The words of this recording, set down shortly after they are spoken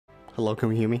Hello,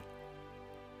 can you hear me?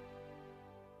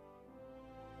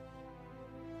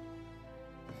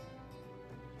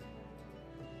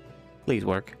 Please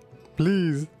work.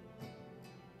 Please.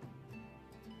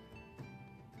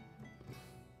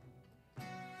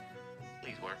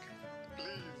 Please work. Please.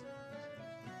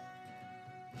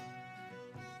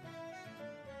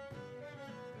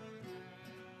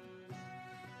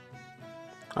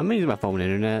 I'm gonna use my phone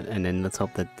internet, and then let's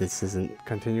hope that this isn't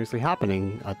continuously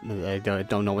happening. I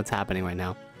don't know what's happening right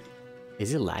now.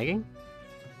 Is it lagging?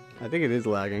 I think it is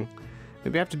lagging.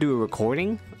 Maybe I have to do a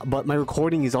recording, but my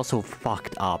recording is also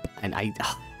fucked up, and it's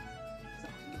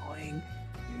annoying.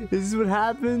 This is what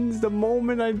happens the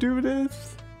moment I do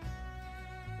this.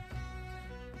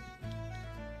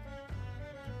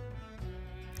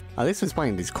 At least it's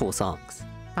playing these cool songs.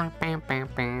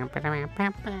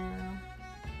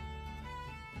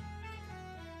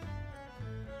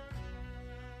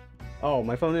 Oh,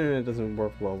 my phone internet doesn't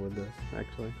work well with this,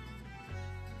 actually.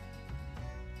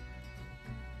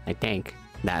 I think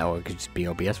that, or it could just be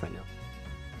OBS right now.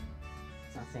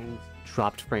 It's not saying it's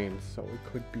dropped frames, so it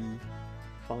could be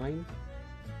fine.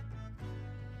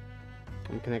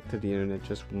 I'm connected to the internet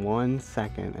just 1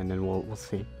 second, and then we'll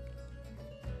see.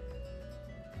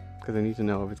 Because I need to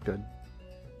know if it's good.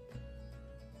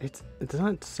 It's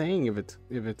not saying if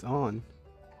it's on.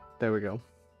 There we go.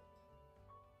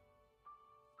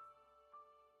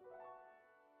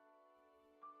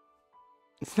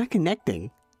 It's not connecting.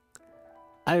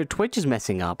 Either Twitch is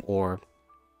messing up, or...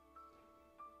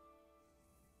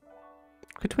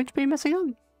 Could Twitch be messing up?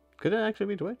 Could it actually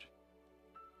be Twitch?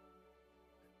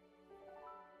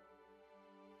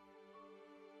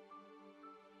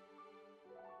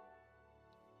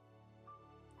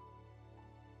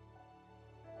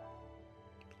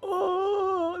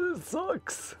 Oh, this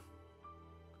sucks.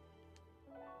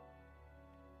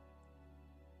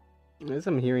 At least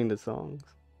I'm hearing the songs.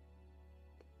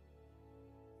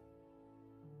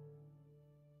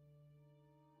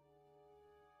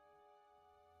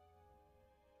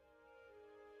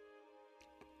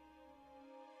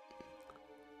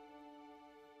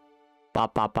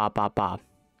 Bop, bop, bop, bop, bop.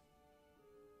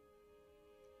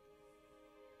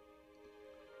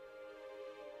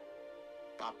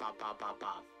 Bop, bop, bop, bop,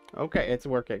 bop. Okay, it's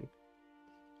working.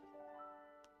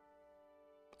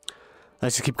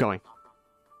 Let's just keep going.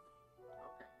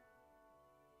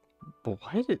 But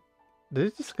why did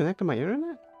it disconnect to my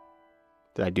internet?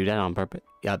 Did I do that on purpose?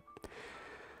 Yep.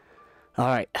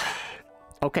 Alright.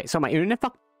 Okay, so my internet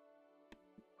fucked.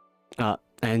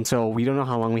 And so we don't know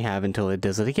how long we have until it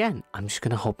does it again. I'm just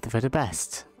gonna hope for the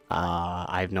best.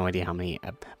 I have no idea how many,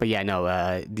 but yeah, no,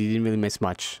 you didn't really miss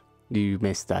much. You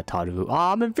missed Taru. Oh,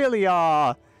 I'm in Philly,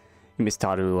 You missed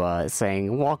Taru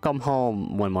saying, "Welcome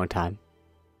home" one more time.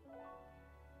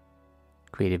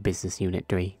 Creative Business Unit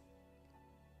 3.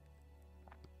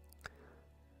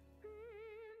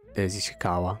 There's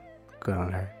Ishikawa. Good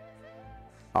on her.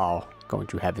 Oh, going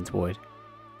through Heaven's Wood.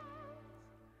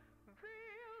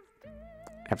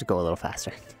 I have to go a little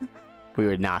faster. We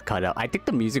were not cut out. I think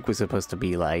the music was supposed to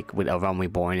be like with A Realm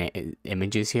Reborn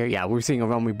images here. Yeah, we're seeing A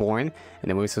Realm Reborn, and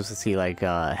then we're supposed to see like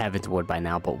Heaven's Wood by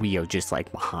now, but we are just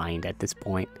like behind at this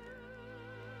point.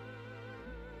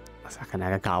 Masaka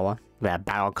Nagakawa, that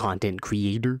battle content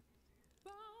creator.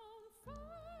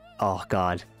 Oh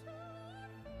god.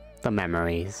 The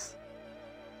memories.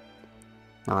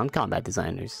 Non-combat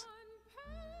designers.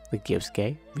 Like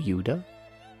Gyosuke, Ryuda,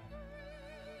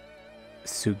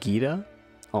 Sugita,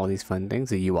 all these fun things,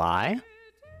 the UI.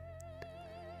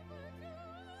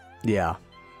 Yeah.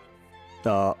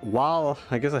 While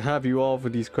I guess I have you all for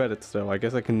these credits, though, I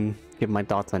guess I can give my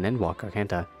thoughts on Endwalker,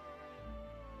 can't I?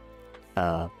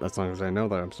 As long as I know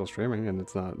that I'm still streaming and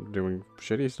it's not doing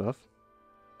shitty stuff.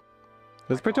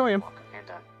 It's Praetorium.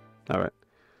 Alright.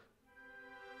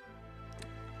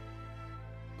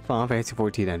 Final Fantasy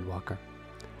 14 Endwalker.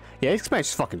 Yeah, this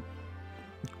expansion's fucking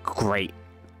great.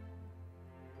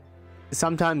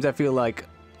 Sometimes I feel like,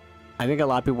 I think a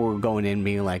lot of people were going in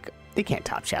being like, they can't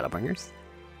top Shadowbringers.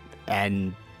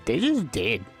 And they just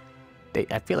did.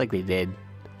 I feel like they did.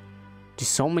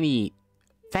 Just so many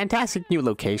fantastic new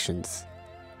locations.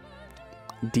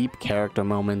 Deep character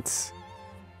moments.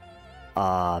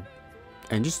 And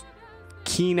just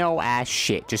Kino ass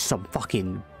shit. Just some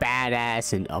fucking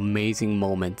badass and amazing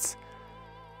moments.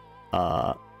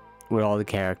 With all the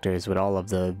characters, with all of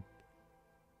the...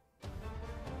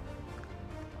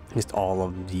 Just all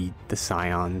of the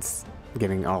Scions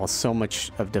getting so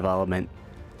much of development.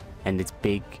 And its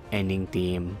big ending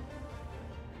theme.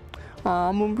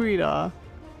 Aw, Moonbrita.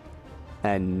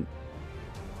 And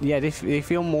yeah, they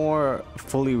feel more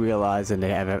fully realized than they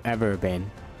have ever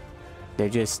been. They're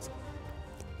just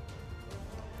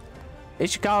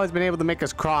Ishikawa has been able to make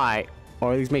us cry,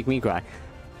 or at least make me cry.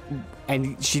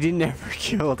 And she didn't ever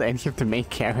killed any of the main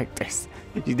characters.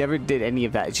 She never did any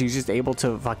of that. She was just able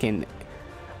to fucking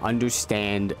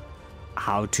understand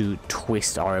how to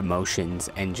twist our emotions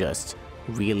and just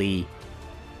really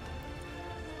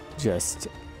just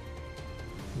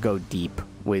go deep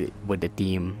with the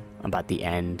theme about the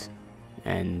end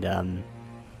and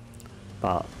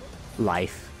about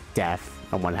life, death,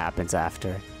 and what happens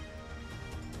after.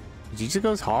 She just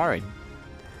goes hard.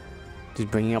 Just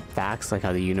bringing up facts like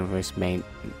how the universe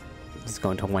is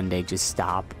going to one day just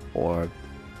stop, or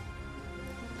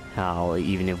how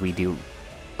even if we do,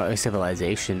 our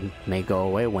civilization may go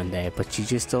away one day, but she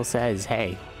just still says,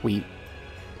 hey, we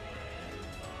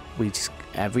just,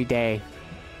 every day,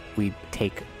 we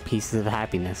take pieces of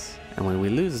happiness, and when we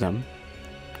lose them,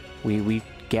 we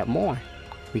get more.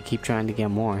 We keep trying to get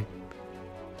more,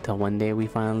 till one day we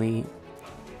finally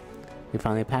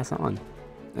pass on.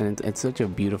 And it's such a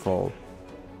beautiful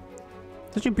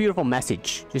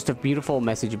message. Just a beautiful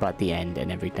message about the end and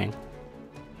everything.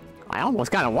 I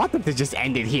almost kind of want them to just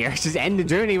end it here. Just end the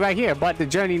journey right here, but the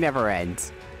journey never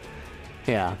ends.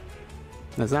 Yeah.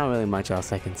 There's not really much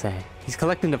else I can say. He's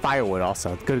collecting the firewood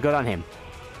also. Good on him.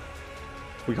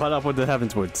 We caught up with the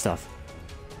Heavensward stuff.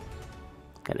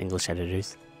 Got English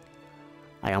editors.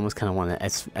 I almost kind of want to,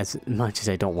 as much as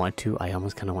I don't want to, I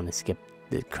almost kind of want to skip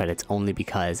the credits only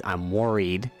because I'm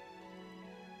worried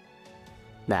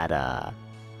that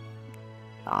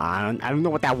I don't know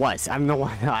what that was. I don't know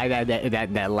why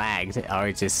that lagged or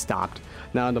it just stopped.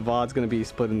 Now the VOD's gonna be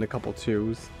split into a couple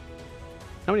twos.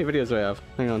 How many videos do I have?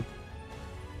 Hang on.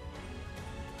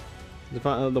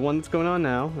 The one that's going on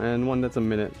now and one that's a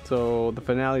minute. So the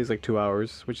finale is like 2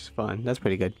 hours, which is fine. That's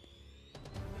pretty good.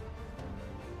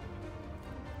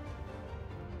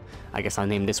 I guess I'll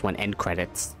name this one End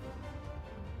Credits.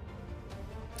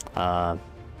 There's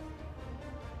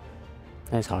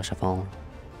Harshafall.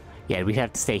 Yeah, we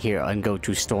have to stay here and go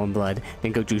through Stormblood,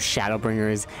 then go through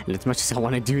Shadowbringers, and as much as I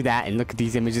want to do that and look at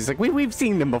these images, like we've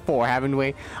seen them before, haven't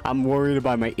we? I'm worried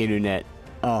about my internet.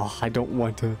 Oh, I don't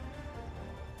want to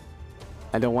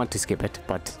skip it,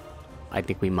 but I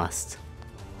think we must.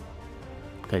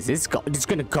 Because it's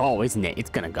gonna go, isn't it? It's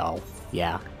gonna go.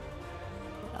 Yeah.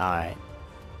 Alright.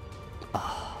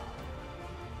 Oh.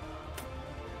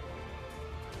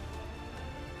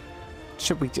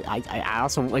 Should we? I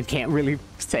also can't really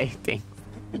say things.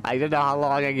 I don't know how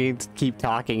long I can keep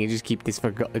talking and just keep this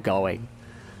going.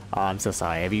 Oh, I'm so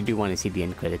sorry. If you do want to see the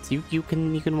end credits, you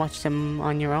can watch them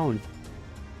on your own.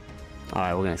 All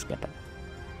right, we're gonna skip it.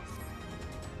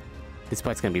 This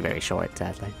part's gonna be very short,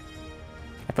 sadly.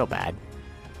 I feel bad.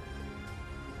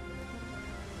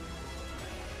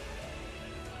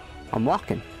 I'm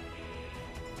walking.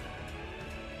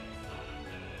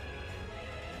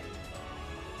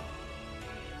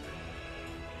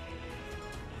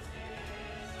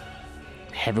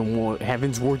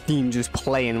 Heavensward theme just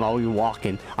playing while we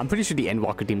walking. I'm pretty sure the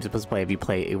Endwalker theme is supposed to play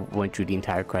if you went through the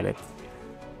entire credits.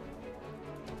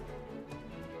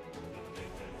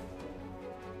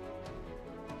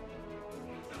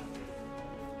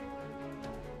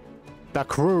 The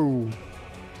crew.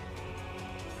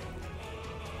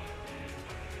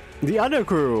 The other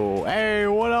crew. Hey,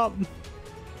 what up?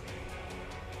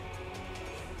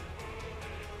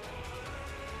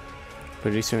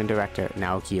 Producer and director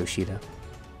Naoki Yoshida.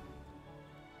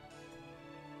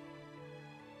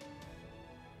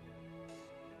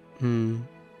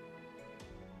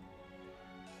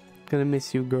 Gonna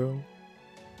miss you, girl.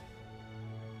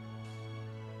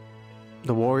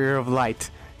 The Warrior of Light,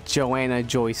 Joanna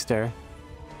Joyster.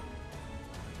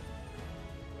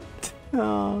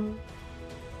 Oh.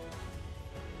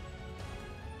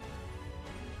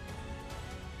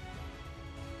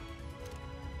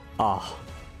 Oh.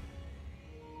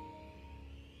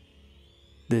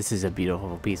 This is a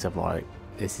beautiful piece of art.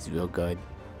 This is real good.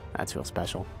 That's real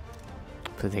special.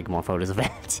 To take more photos of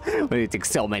it. We take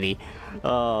so many.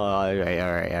 Oh,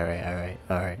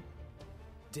 alright.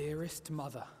 Dearest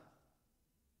mother,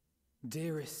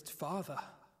 dearest father,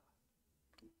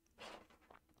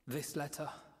 this letter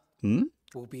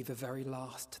will be the very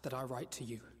last that I write to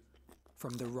you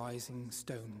from the rising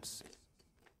stones.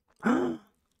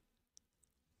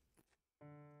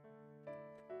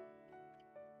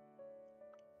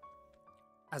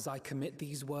 As I commit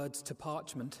these words to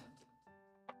parchment,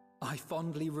 I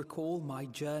fondly recall my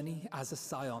journey as a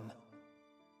scion.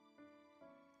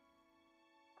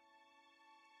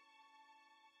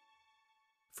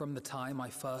 From the time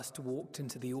I first walked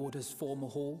into the Order's former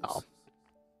halls, oh,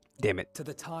 damn it, to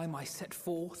the time I set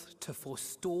forth to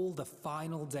forestall the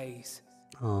final days.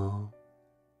 Oh.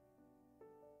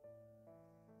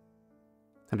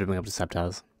 have to bring up the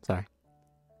subtitles. Sorry.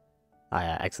 I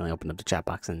accidentally opened up the chat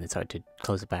box and it's hard to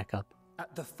close it back up.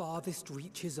 At the farthest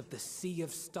reaches of the sea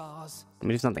of stars, I mean,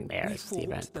 there's nothing there. we It's just the fought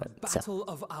event, the but battle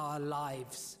of our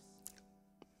lives.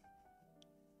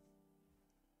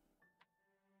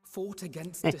 Fought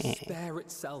against despair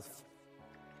itself.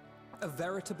 A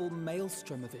veritable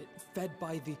maelstrom of it, fed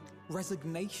by the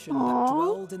resignation that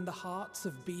dwelled in the hearts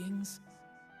of beings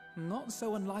not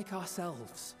so unlike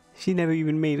ourselves. She never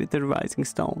even made it to the Rising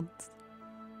Stones.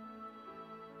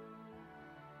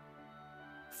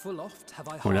 Full oft have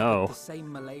I harbored the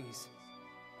same malaise.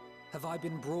 Have I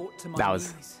been brought to my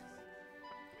knees,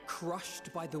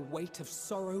 crushed by the weight of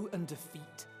sorrow and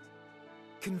defeat,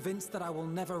 convinced that I will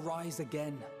never rise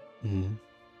again. Mm-hmm.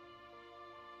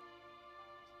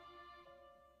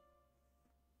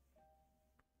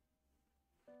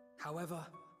 However,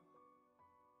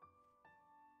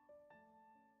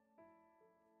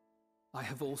 I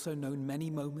have also known many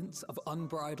moments of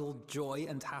unbridled joy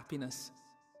and happiness.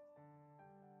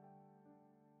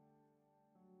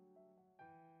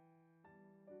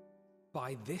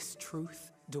 By this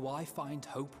truth do I find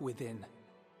hope within,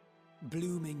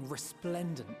 blooming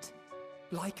resplendent,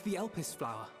 like the Elpis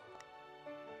flower.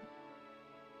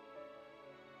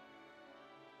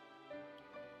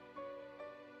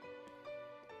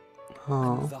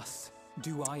 And thus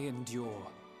do I endure.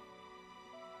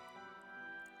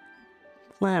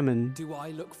 Lemon. Do I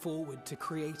look forward to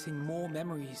creating more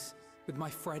memories with my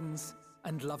friends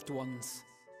and loved ones.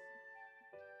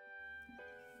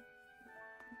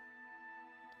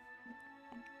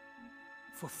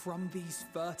 For from these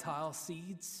fertile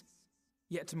seeds,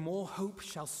 yet more hope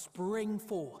shall spring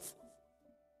forth.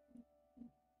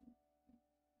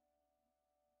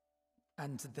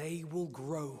 And they will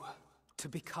grow to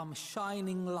become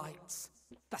shining lights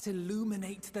that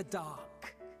illuminate the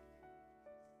dark.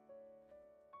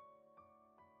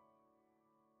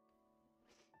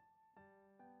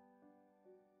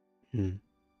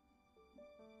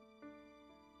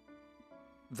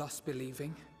 Thus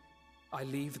believing, I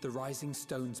leave the rising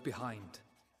stones behind,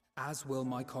 as will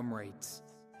my comrades.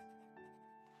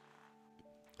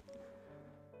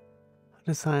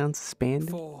 The science expanding.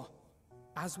 For,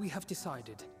 as we have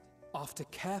decided, after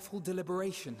careful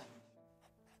deliberation,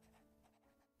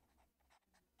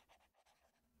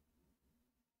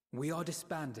 we are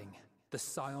disbanding the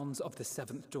Scions of the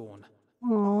Seventh Dawn.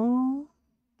 Aww.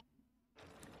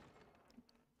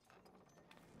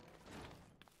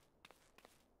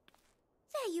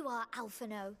 There you are,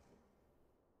 Alphino.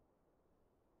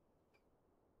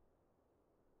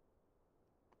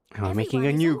 We're making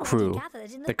a new crew.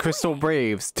 The Crystal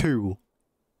Braves 2.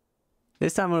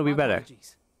 This time it'll be better.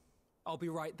 Apologies. I'll be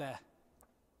right there.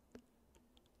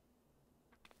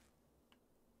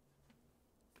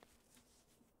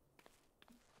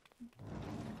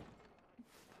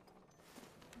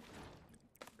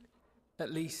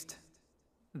 At least,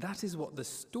 that is what the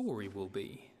story will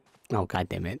be. Oh, god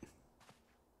damn it.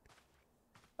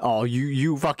 Oh,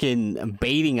 you fucking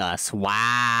baiting us.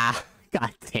 Wow.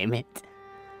 God damn it.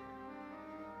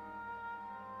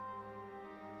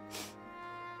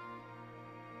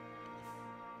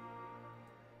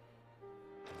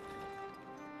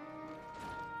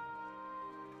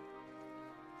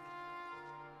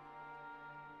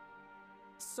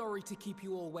 Sorry to keep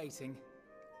you all waiting.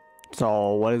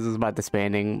 So, what is this about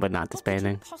disbanding, but not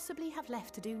disbanding? What could you possibly have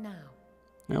left to do now?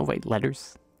 Oh, wait,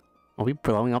 letters? Are we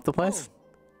blowing up the place? Oh,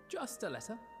 just a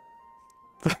letter.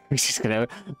 We're just gonna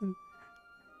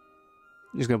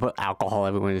put alcohol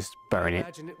everywhere and just burn I it.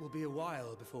 imagine it will be a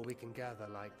while before we can gather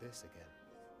like this again.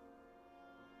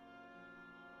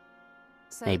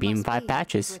 So Maybe it even must 5 be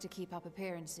patches. if we're to keep up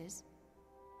appearances.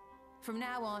 From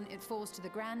now on, it falls to the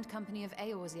Grand Company of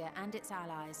Eorzea and its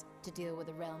allies to deal with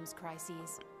the realm's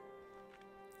crises.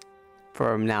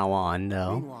 From now on,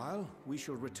 though. Meanwhile, we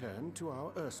shall return to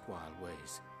our erstwhile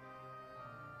ways.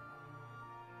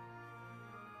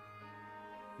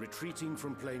 Retreating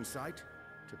from plain sight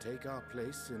to take our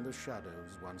place in the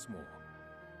shadows once more.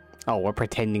 Oh, we're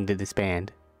pretending to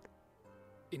disband.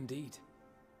 Indeed.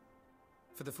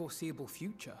 For the foreseeable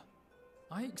future,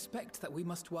 I expect that we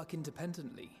must work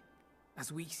independently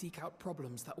as we seek out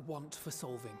problems that want for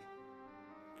solving.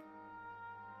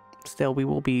 Still, we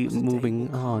will be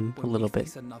moving on a little bit.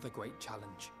 Face another great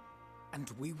challenge, and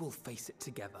we will face it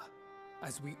together,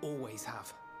 as we always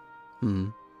have.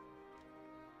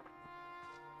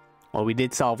 Well, we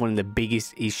did solve one of the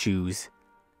biggest issues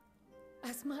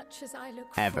As much as I look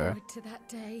ever. forward to that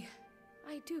day,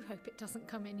 I do hope it doesn't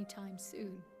come anytime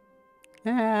soon.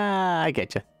 Ah, I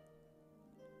get you.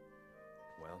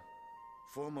 Well,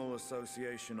 formal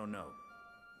association or no,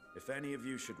 If any of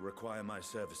you should require my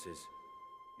services,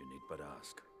 you need but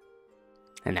ask.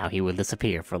 And now he will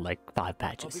disappear for like 5 I'll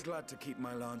patches. be glad to keep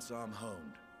my lance arm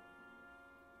honed.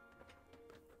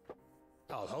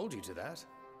 I'll hold you to that.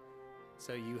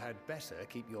 So you had better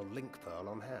keep your link pearl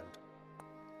on hand.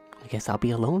 I guess I'll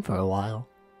be alone for a while.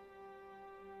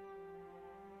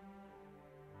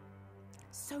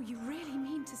 So you really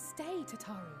mean to stay,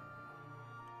 Tataru?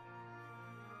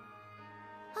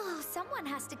 Oh, someone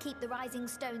has to keep the Rising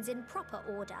Stones in proper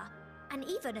order. And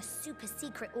even a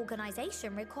super-secret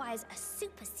organization requires a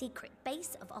super-secret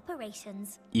base of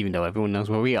operations. Even though everyone knows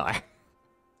where we are.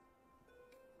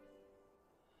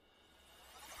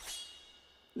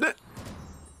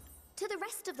 To the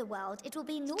rest of the world, it will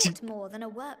be naught more than a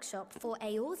workshop for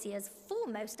Eorzea's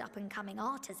foremost up-and-coming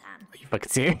artisan. Are you fucking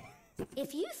serious?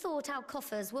 If you thought our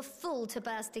coffers were full to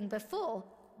bursting before,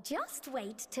 just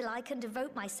wait till I can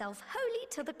devote myself wholly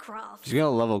to the craft. She's gonna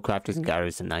level crafters and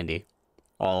garrison to 90.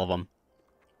 All of them.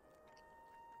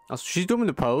 Also, she's doing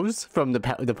the pose from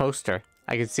the poster.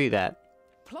 I can see that.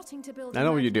 Plotting to build I know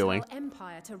a what you're doing. mercantile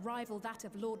empire to rival that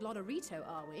of Lord Lodorito,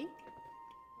 are we?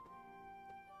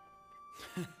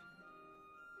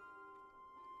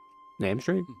 Name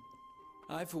street?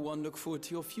 I, for one, look forward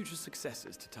to your future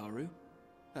successes, Tataru.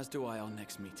 As do I our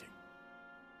next meeting.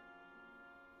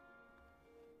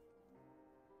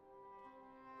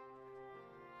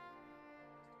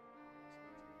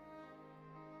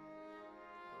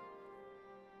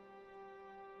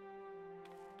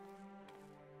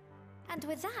 And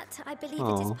with that, I believe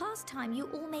it is past time you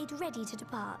all made ready to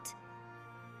depart.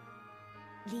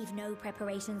 Leave no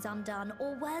preparations undone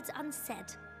or words unsaid,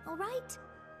 all right?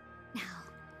 Now,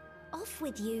 off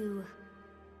with you.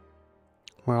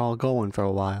 We're all going for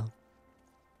a while.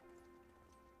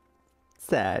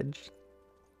 Sag.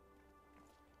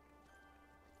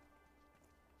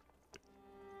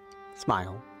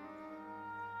 Smile.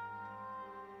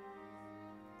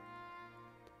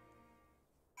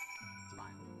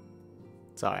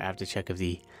 Sorry, I have to check if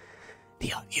the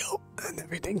audio and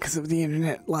everything because of the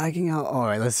internet lagging out.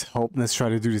 Alright, let's try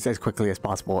to do this as quickly as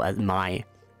possible at my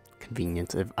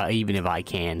convenience, even if I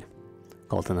can.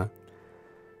 Goltana.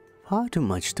 Far too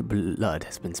much blood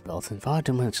has been spilled and far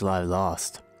too much life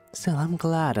lost. Still, I'm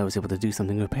glad I was able to do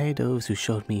something to repay those who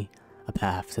showed me a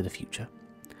path to the future.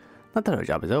 Not that our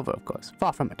job is over, of course.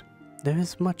 Far from it. There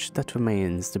is much that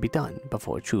remains to be done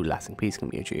before true lasting peace can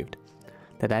be achieved.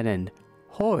 To that end,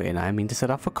 Hori and I mean to set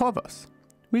off for Corvus.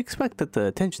 We expect that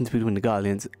the tensions between the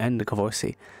Guardians and the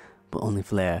Corvosi will only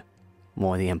flare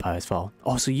more the Empire's fall.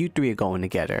 Also, you three are going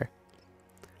together.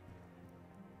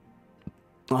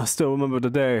 I still remember the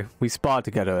day we sparred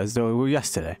together as though it were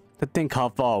yesterday. To think how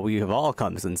far we have all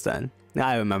come since then.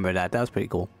 I remember that. That was pretty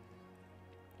cool.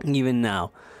 Even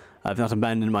now, I've not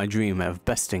abandoned my dream of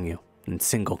besting you in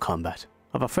single combat.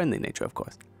 Of a friendly nature, of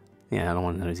course. Yeah, I don't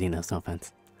want another Xenos, no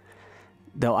offense.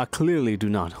 Though I clearly do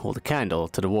not hold a candle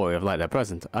to the warrior of light at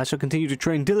present, I shall continue to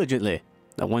train diligently,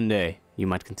 that one day you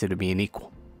might consider me an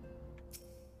equal.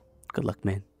 Good luck,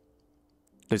 man.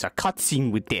 There's a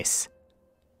cutscene with this.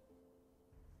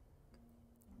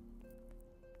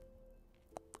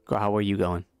 Girl, how are you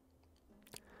going?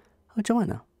 Oh,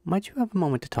 Joanna, might you have a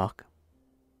moment to talk?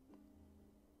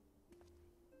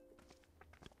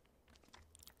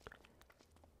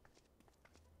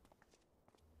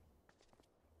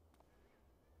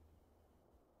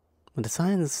 With the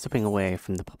signs of stepping away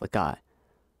from the public eye,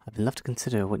 I've been left to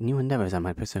consider what new endeavors I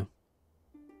might pursue.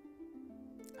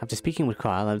 After speaking with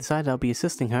Kyle, I've decided I'll be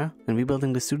assisting her in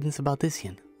rebuilding the students of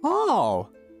Baldissian. Oh!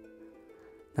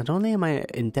 Not only am I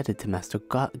indebted to Master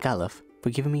Galuf for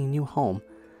giving me a new home,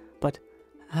 but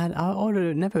had our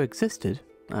order never existed,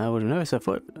 I would have never set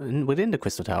foot within the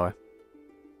Crystal Tower.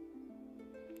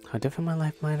 How different my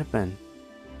life might have been.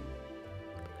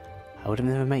 I would have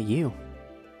never met you.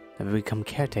 Never become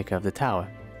caretaker of the tower.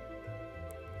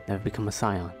 Never become a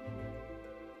scion.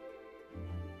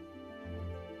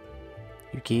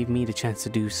 You gave me the chance to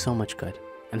do so much good,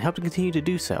 and helped to continue to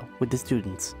do so with the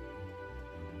students.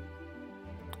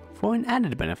 For an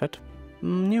added benefit,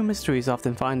 new mysteries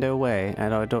often find their way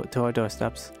to our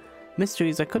doorsteps.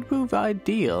 Mysteries that could prove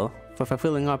ideal for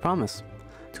fulfilling our promise,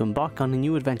 to embark on a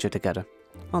new adventure together,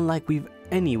 unlike we've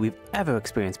ever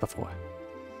experienced before.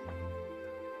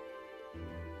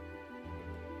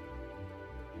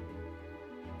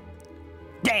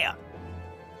 Yeah!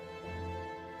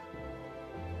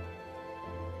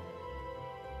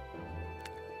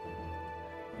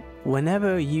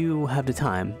 Whenever you have the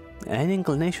time and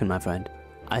inclination, my friend,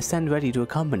 I stand ready to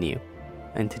accompany you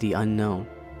into the unknown.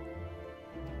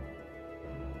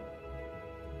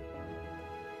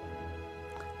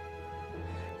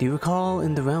 Do you recall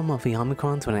in the realm of the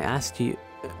Omicrons when I asked you,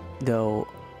 though,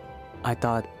 I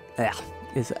thought,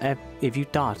 if you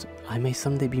thought I may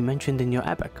someday be mentioned in your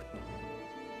epic?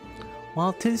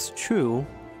 While 'tis true,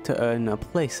 to earn a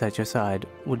place at your side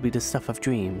would be the stuff of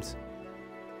dreams.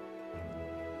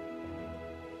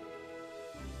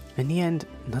 In the end,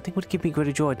 nothing would give me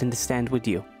greater joy than to stand with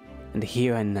you, in the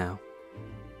here and now.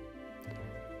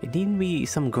 It needn't be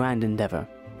some grand endeavor.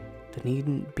 There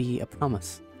needn't be a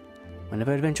promise.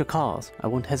 Whenever adventure calls, I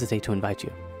won't hesitate to invite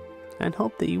you, and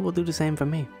hope that you will do the same for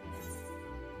me.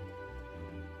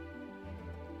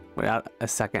 Without a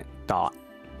second thought,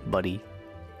 buddy.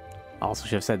 Also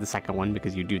should have said the second one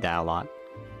because you do that a lot.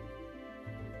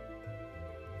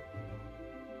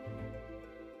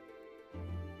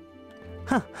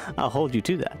 Huh, I'll hold you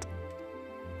to that.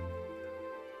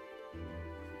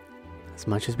 As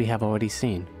much as we have already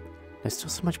seen, there's still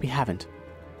so much we haven't.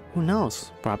 Who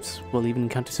knows? Perhaps we'll even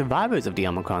encounter survivors of the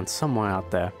Omicron somewhere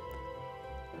out there.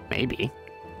 Maybe.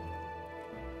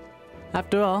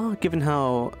 After all, given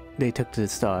how they took to the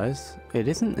stars, it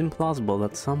isn't implausible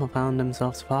that some have found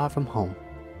themselves far from home.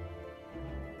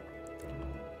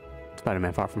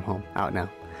 Spider-Man Far From Home, out now.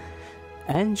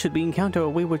 And should we encounter a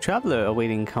wayward traveler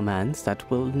awaiting commands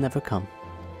that will never come,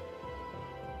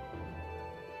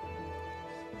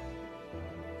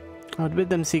 I would bid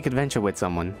them seek adventure with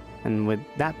someone, and with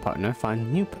that partner find a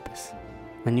new purpose,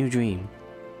 a new dream.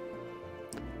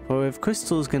 For if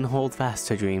crystals can hold fast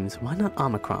to dreams, why not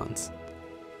Omicrons?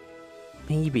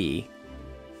 Maybe.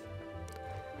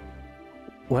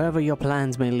 Wherever your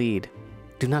plans may lead,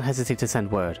 do not hesitate to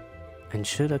send word, and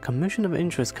should a commission of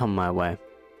interest come my way,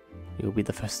 you will be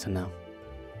the first to know.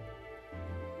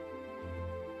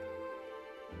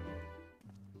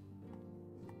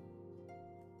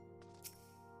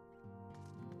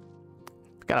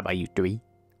 Forgot about you three.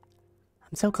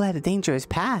 I'm so glad the danger is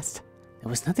past. There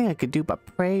was nothing I could do but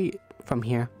pray from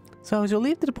here, so I was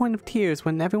relieved to the point of tears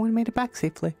when everyone made it back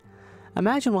safely. I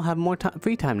imagine we'll have more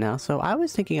free time now, so I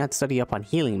was thinking I'd study up on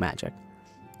healing magic,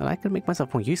 and I could make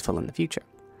myself more useful in the future.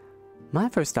 My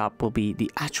first stop will be the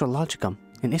Astrologicum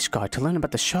in Ishgard to learn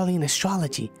about the Charlene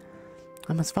astrology.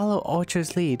 I must follow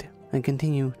Archer's lead and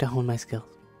continue to hone my skills.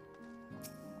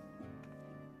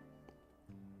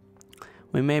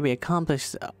 We may have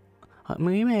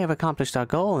accomplished our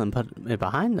goal and put it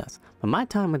behind us, but my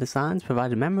time with the signs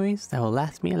provided memories that will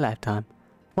last me a lifetime.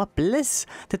 What bliss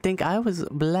to think I was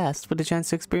blessed with the chance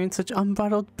to experience such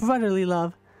unbridled brotherly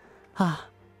love. But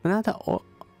now that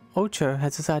Archer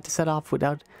has decided to set off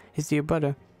without his dear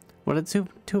brother, with the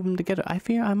two of them together, I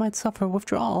fear I might suffer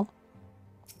withdrawal.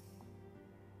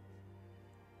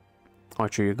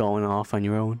 Archer, you're going off on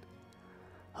your own.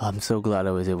 I'm so glad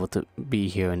I was able to be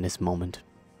here in this moment.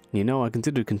 You know, I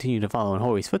considered continuing to follow in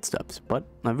Hori's footsteps, but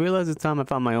I've realized it's time I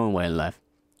found my own way in life.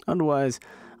 Otherwise,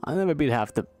 I'll never be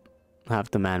half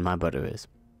the man my brother is.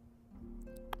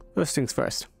 First things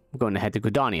first, I'm going to head to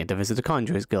Gridania to visit the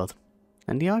Conjurers Guild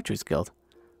and the Archers Guild.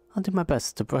 I'll do my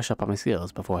best to brush up on my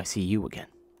skills before I see you again.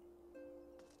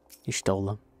 You stole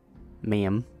them,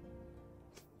 ma'am.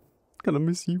 Gonna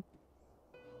miss you.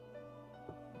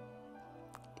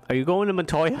 Are you going to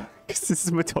Matoya? Because this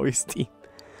is Matoya's team.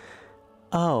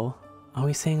 Oh, are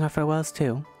we saying our farewells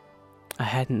too? I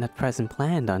hadn't at present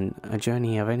planned on a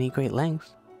journey of any great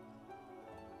length.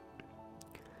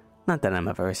 Not that I'm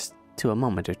averse to a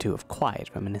moment or two of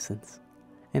quiet reminiscence.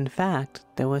 In fact,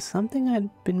 there was something I'd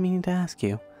been meaning to ask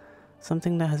you.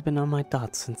 Something that has been on my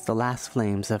thoughts since the last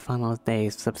flames of final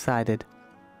days subsided.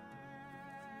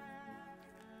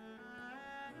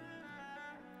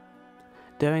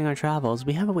 During our travels,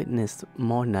 we have witnessed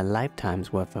more than a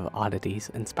lifetime's worth of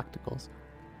oddities and spectacles.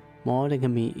 More than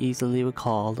can be easily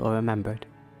recalled or remembered.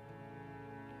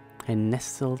 And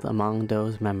nestled among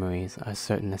those memories are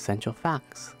certain essential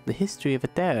facts, the history of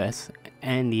Aetheris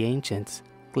and the ancients,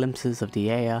 glimpses of the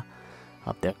Ea,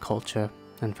 of their culture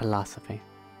and philosophy.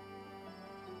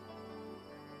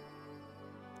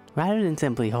 Rather than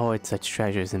simply hoard such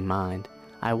treasures in mind,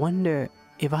 I wonder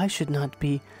if I should not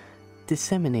be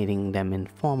disseminating them in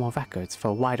formal records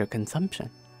for wider consumption.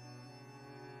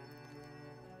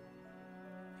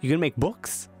 You can make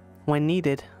books? When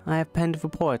needed, I have penned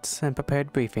reports and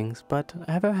prepared briefings, but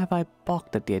ever have I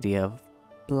balked at the idea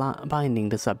of binding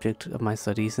the subject of my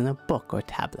studies in a book or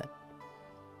tablet.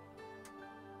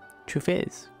 Truth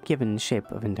is, given the shape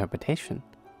of interpretation,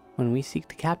 when we seek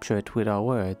to capture it with our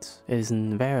words, it is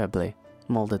invariably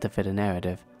molded to fit a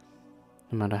narrative,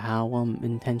 no matter how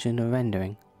well-intentioned or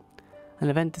rendering. An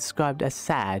event described as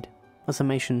sad, a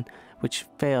summation which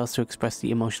fails to express the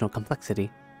emotional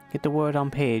complexity, yet the word on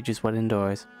page is what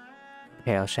endures, the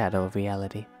pale shadow of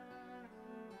reality.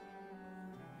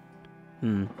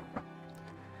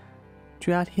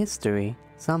 Throughout history,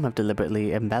 some have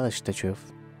deliberately embellished the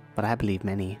truth, but I believe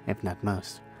many, if not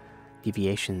most,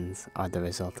 deviations are the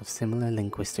result of similar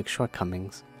linguistic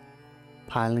shortcomings,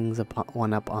 piling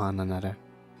one up on another,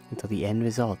 until the end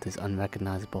result is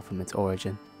unrecognizable from its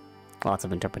origin. Lots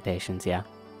of interpretations, yeah.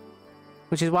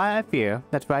 Which is why I fear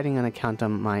that writing an account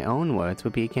of my own words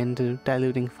would be akin to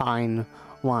diluting fine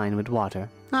wine with water.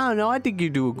 I don't know, I think you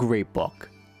do a great book.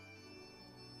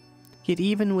 Yet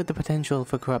even with the potential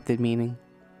for corrupted meaning,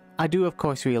 I do of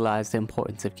course realize the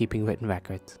importance of keeping written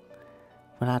records.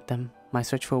 Without them, my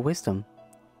search for wisdom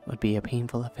would be a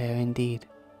painful affair indeed.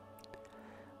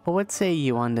 But what say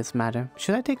you on this matter?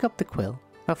 Should I take up the quill,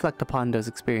 reflect upon those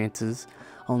experiences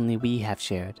only we have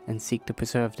shared, and seek to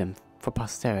preserve them for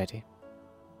posterity?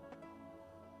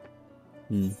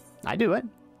 I do it.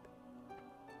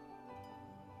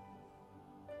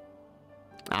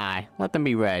 Aye, let them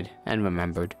be read and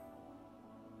remembered.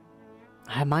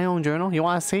 I have my own journal. You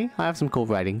want to see? I have some cool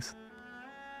writings.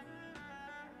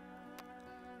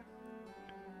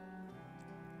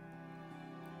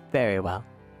 Very well.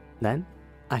 Then,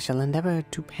 I shall endeavor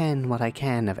to pen what I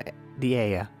can of the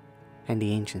Aya and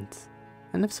the ancients,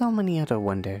 and of so many other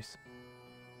wonders.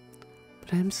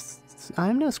 But I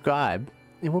am no scribe.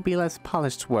 It will be less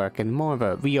polished work and more of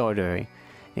a reordering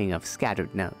of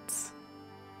scattered notes.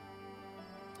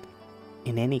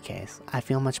 In any case, I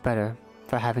feel much better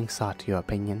for having sought your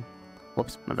opinion.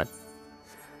 Whoops, my bad.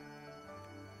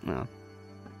 No.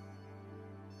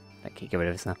 I can't get rid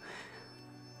of this now.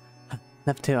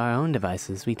 Left to our own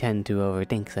devices, we tend to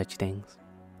overthink such things.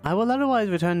 I will otherwise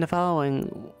return to following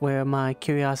where my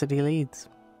curiosity leads.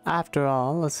 After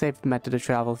all, a safe method of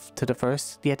travel to the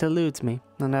first yet eludes me,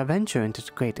 and our venture into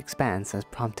the great expanse has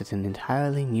prompted an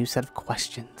entirely new set of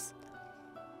questions.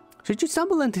 Should you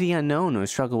stumble into the unknown or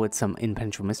struggle with some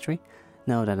impenetrable mystery,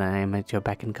 know that I am at your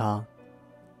beck and call.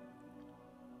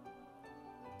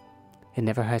 It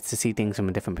never hurts to see things from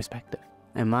a different perspective,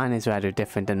 and mine is rather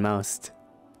different than most.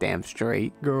 Damn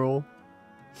straight, girl.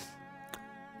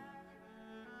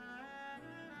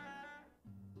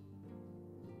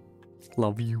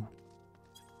 Love you.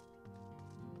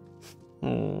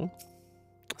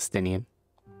 Stinian,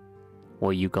 where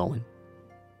are you going?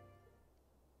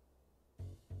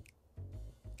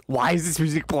 Why is this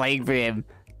music playing for him?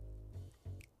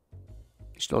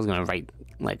 Still gonna write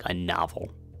like a novel.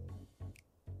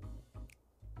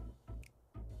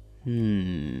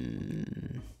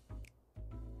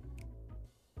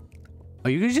 Are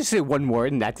you gonna just say one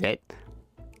word and that's it?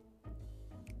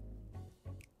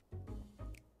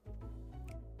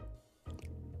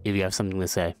 If you have something to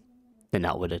say, then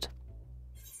out with it.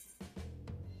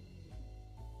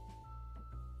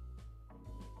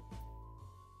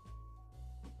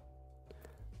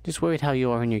 Just worried how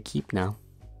you are in your keep now.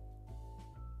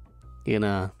 You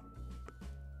gonna...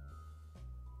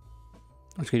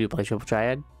 What you gonna do, play Triple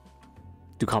Triad?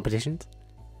 Do competitions?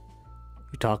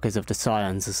 You talk as if the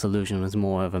Scion's solution was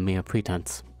more of a mere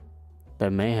pretense.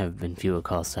 There may have been fewer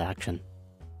calls to action,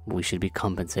 but we should be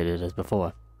compensated as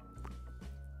before.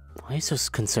 Why are you so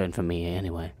concerned for me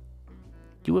anyway?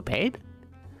 You were paid?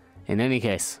 In any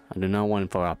case, I do not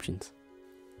want 4 options,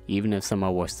 even if some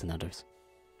are worse than others.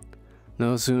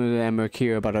 No sooner did Emmerich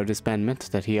hear about our disbandment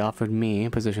that he offered me a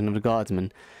position of the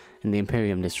guardsman in the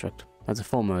Imperium district. As a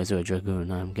former Azure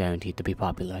Dragoon, I am guaranteed to be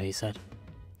popular, he said.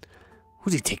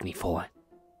 Who's he take me for?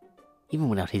 Even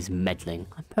without his meddling,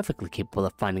 I'm perfectly capable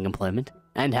of finding employment,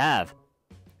 and have.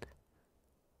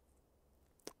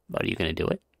 But are you gonna do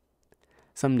it?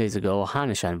 Some days ago, a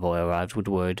Hannish envoy arrived with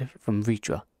word from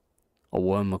Vitra. A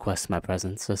worm requests my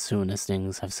presence as soon as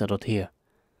things have settled here.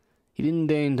 He didn't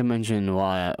deign to mention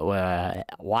why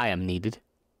I'm needed,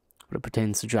 but it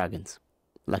pertains to dragons,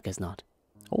 like as not.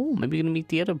 Oh, maybe you're gonna meet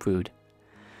the other brood.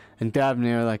 In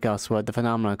Davnir, like elsewhere, the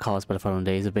phenomena caused by the following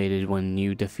days abated when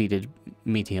you defeated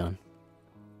Meteon.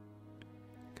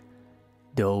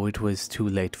 Though it was too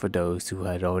late for those who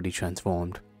had already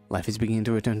transformed, life is beginning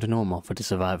to return to normal for the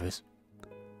survivors.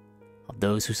 Of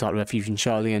those who sought refuge in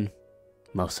Charlian,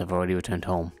 most have already returned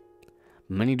home.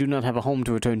 Many do not have a home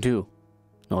to return to,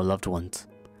 nor loved ones.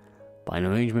 By an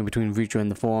arrangement between Vitra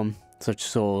and the Forum, such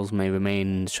souls may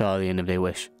remain in Charlian if they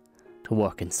wish, to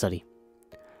work and study.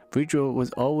 Vitra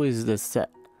was always the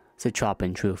satrap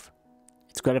in truth.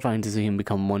 It's gratifying to see him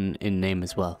become one in name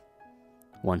as well.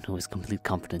 One who has complete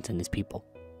confidence in his people.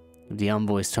 If the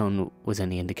envoy's tone was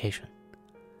any indication.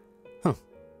 I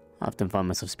often find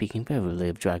myself speaking favorably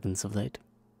of dragons of late.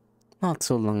 Not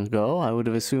so long ago, I would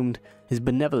have assumed his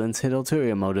benevolence hid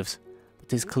ulterior motives, but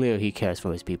it is clear he cares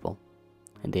for his people,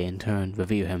 and they in turn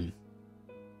revere him.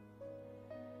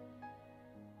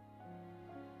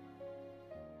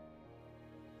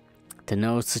 To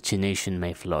know such a nation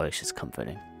may flourish is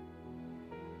comforting.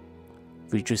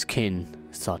 Reacher's kin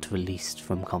sought released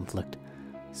from conflict.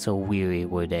 So weary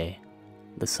were they,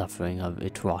 the suffering of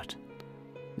it wrought.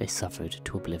 They suffered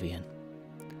to oblivion.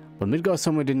 But Midgar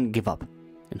Summer didn't give up.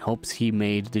 In hopes he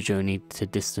made the journey to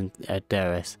distant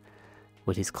Daris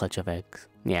with his clutch of eggs.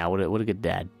 Yeah, what a good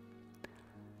dad.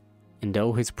 And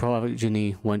though his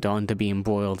progeny went on to be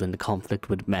embroiled in the conflict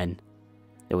with men,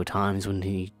 there were times when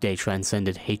they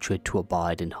transcended hatred to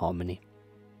abide in harmony.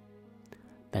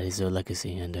 That is their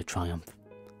legacy and their triumph.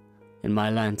 In my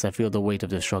lance I feel the weight of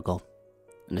their struggle,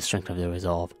 and the strength of their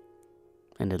resolve,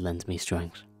 and it lends me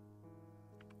strength.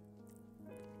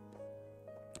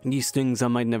 These things I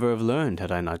might never have learned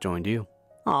had I not joined you.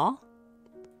 Ah,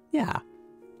 yeah.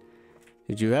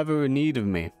 Did you ever need of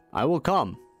me? I will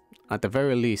come. At the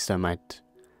very least, I might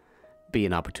be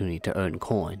an opportunity to earn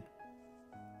coin.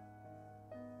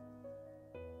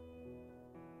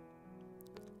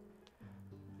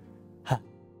 Huh.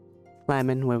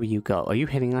 Lyman, where will you go? Are you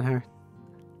hitting on her?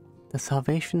 The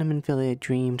salvation of Minfilia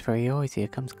dreamed for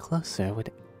Eorzea comes closer with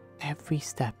every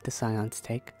step the Scions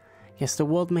take. Yes, the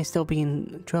world may still be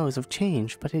in throes of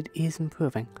change, but it is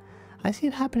improving. I see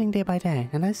it happening day by day,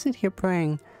 and I sit here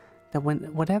praying that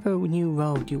whatever new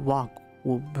road you walk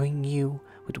will bring you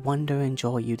with wonder and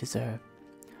joy you deserve.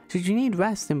 Should you need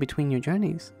rest in between your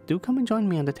journeys, do come and join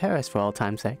me on the terrace for all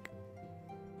time's sake.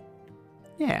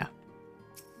 Yeah.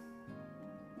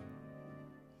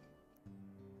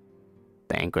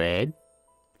 Thancred.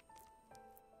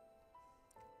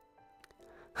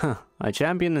 Huh, a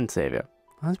champion and savior.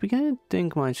 I was beginning to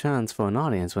think my chance for an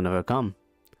audience would never come.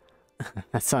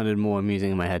 That sounded more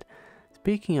amusing in my head.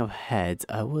 Speaking of heads,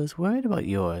 I was worried about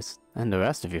yours, and the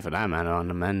rest of you for that matter, on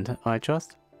the mend, I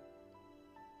trust.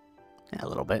 Yeah, a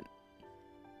little bit.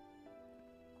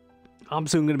 I'm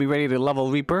soon going to be ready to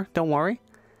level Reaper, don't worry.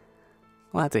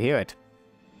 Glad to hear it.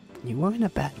 You were in a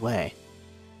bad way.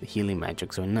 The healing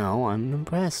magics or no, I'm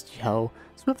impressed how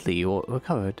swiftly you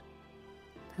recovered.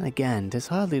 And again, this is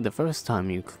hardly the first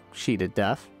time you cheated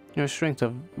death. Your strength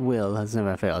of will has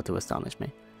never failed to astonish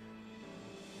me.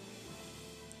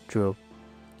 True.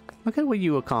 Look at what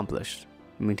you accomplished.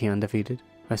 Meeting undefeated.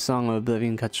 A song of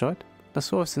oblivion cut short. The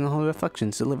source and the whole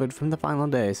reflections delivered from the final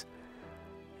days.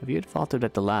 If you had faltered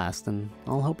at the last, then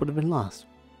all hope would have been lost.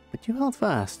 But you held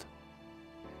fast.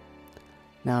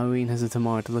 Now Irene has a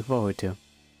tomorrow to look forward to.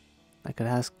 I could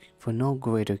ask for no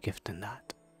greater gift than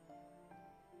that.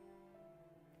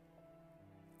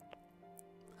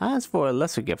 As for a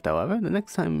lesser gift, however, the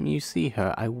next time you see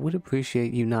her, I would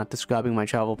appreciate you not describing my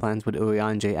travel plans with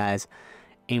Urianger as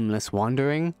aimless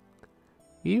wandering.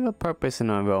 You have a purpose in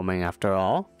our roaming, after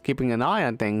all, keeping an eye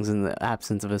on things in the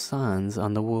absence of his sons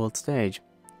on the world stage.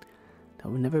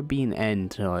 There will never be an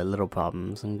end to our little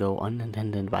problems and go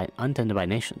untended by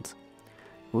nations.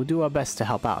 We'll do our best to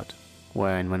help out,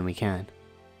 where and when we can.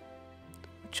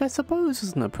 Which I suppose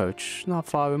is an approach not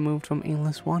far removed from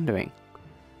aimless wandering.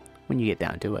 When you get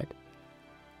down to it.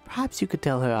 Perhaps you could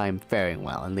tell her I am faring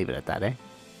well and leave it at that, eh?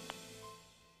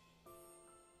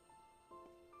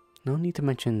 No need to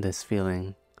mention this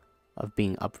feeling of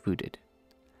being uprooted.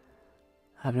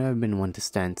 I've never been one to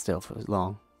stand still for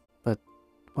long, but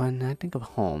when I think of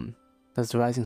home, does the rising